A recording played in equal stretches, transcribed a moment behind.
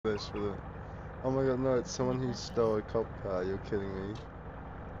finish with it. Oh my god, no, it's someone who stole a cop car. You're kidding me.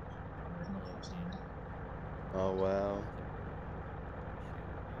 Oh wow.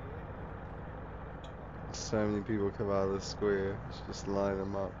 So many people come out of the square. Just line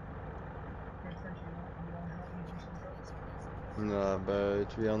them up. Nah, bro,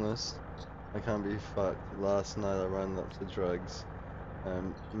 to be honest, I can't be fucked. Last night I ran up to drugs.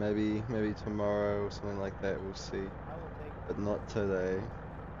 Maybe tomorrow or something like that, we'll see. But not today.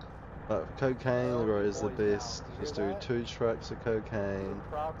 But cocaine, bro, is the best. Just do 2 trucks of cocaine,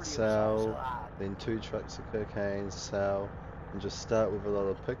 sell, then 2 trucks of cocaine, sell, and just start with a lot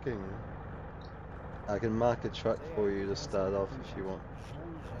of picking. I can mark a truck for you to start off if you want.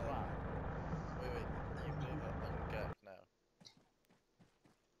 Wait, you move up on Gak now.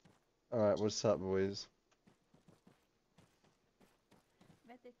 Alright, what's up, boys?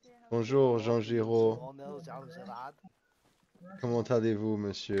 Bonjour, Jean Giraud. Comment allez-vous,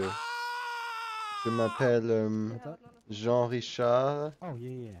 monsieur? Je m'appelle Jean Richard. Oh,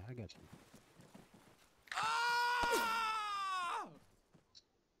 yeah, I got you.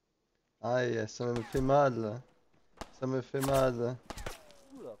 Aïe, ça me fait mal. Ça me fait mal.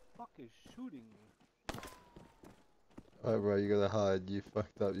 Who the fuck is shooting me? Alright, bro, you gotta hide. You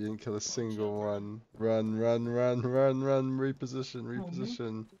fucked up. You didn't kill a single one. Run, run, run, run, run. Reposition,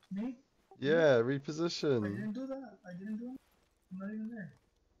 reposition. Me? Yeah, I reposition. didn't do that. I didn't do it. I'm not even there.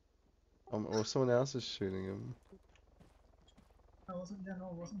 Or someone else is shooting him. I wasn't there. No,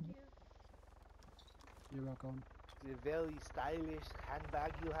 I wasn't there. You're welcome. The very stylish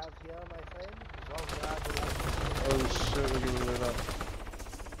handbag you have here, my friend. Oh shit, we're getting lit up.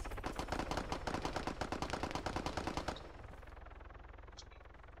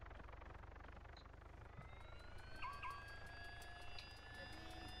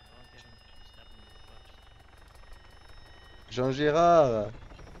 Jean Girard,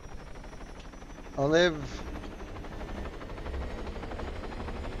 enlève.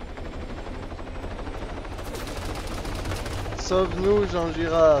 Sauve-nous, Jean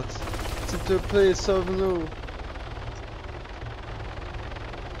Girard. S'il te plaît, sauve-nous.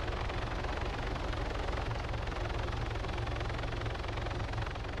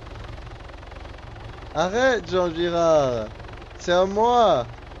 Arrête, Jean Girard. C'est à moi.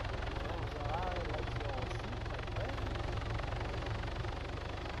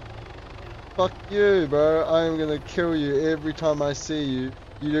 Fuck you, bro. I am gonna kill you every time I see you.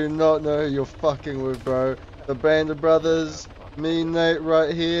 You do not know who you're fucking with, bro. The Band of Brothers, me, Nate,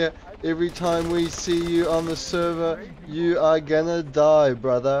 right here. Every time we see you on the server, you are gonna die,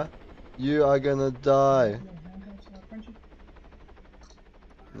 brother. You are gonna die.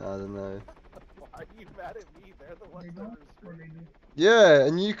 No, I don't know. Are you mad at me? They're the ones that restrained. Yeah,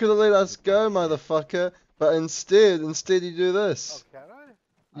 and you could have let us go, motherfucker. But instead you do this. Oh, can I?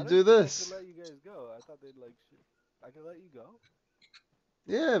 You do this. I could let you guys go. I thought they'd like shit. I can let you go?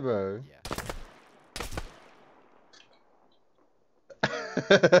 Yeah, bro. Yeah.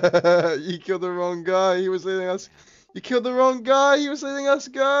 You killed the wrong guy. He was letting us. You killed the wrong guy. He was letting us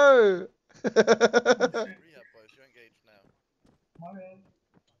go. Rehab boys, you're engaged now.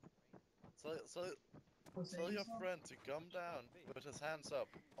 Tell your friend to come down, put his hands up,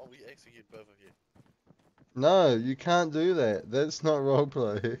 or we execute both of you. No, you can't do that. That's not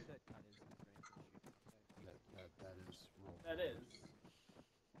roleplay. That is.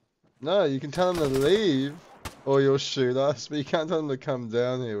 No, you can tell him to leave, or you'll shoot us, but you can't tell him to come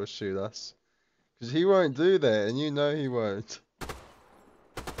down here or shoot us. Because he won't do that, and you know he won't.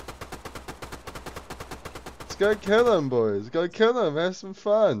 Let's go kill him, boys. Go kill him. Have some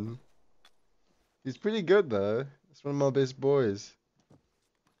fun. He's pretty good, though. He's one of my best boys.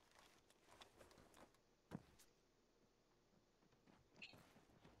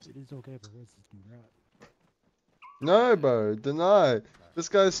 It is okay for us to do that. No, bro. Deny. This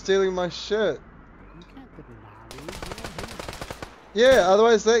guy's stealing my shit. You can't deny me. Yeah,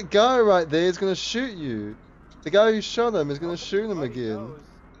 otherwise that guy right there is going to shoot you. The guy who shot him is going to shoot him again. Knows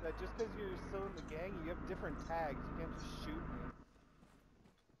that just because you're still in the gang, you have different tags. You can't just shoot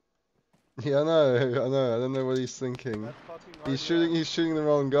me. Yeah, I know. I don't know what he's thinking. That's fucking He's shooting the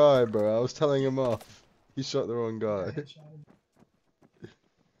wrong guy, bro. I was telling him off. He shot the wrong guy.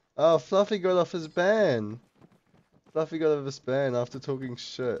 Oh, Fluffy got off his ban. Fluffy got off his ban after talking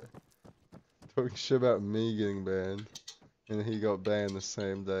shit. Talking shit about me getting banned. And he got banned the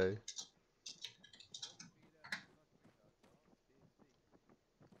same day.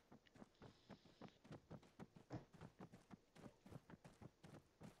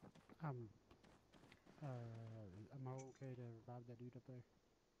 Am I okay to revive that dude up there?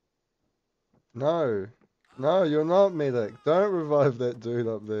 No. No, you're not medic. Don't revive that dude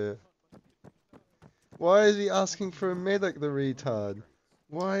up there. Why is he asking for a medic, the retard?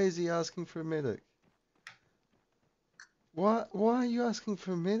 Why is he asking for a medic? Why are you asking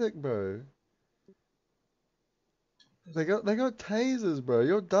for a medic, bro? They got tasers, bro.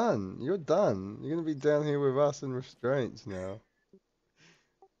 You're done. You're done. You're gonna be down here with us in restraints now.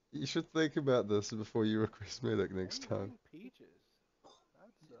 You should think about this before you request medic next time. Peaches.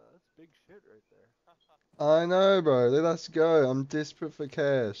 That's big shit right there. I know, bro. Let us go. I'm desperate for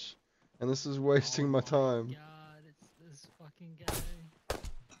cash, and this is wasting my time. God, it's this fucking guy.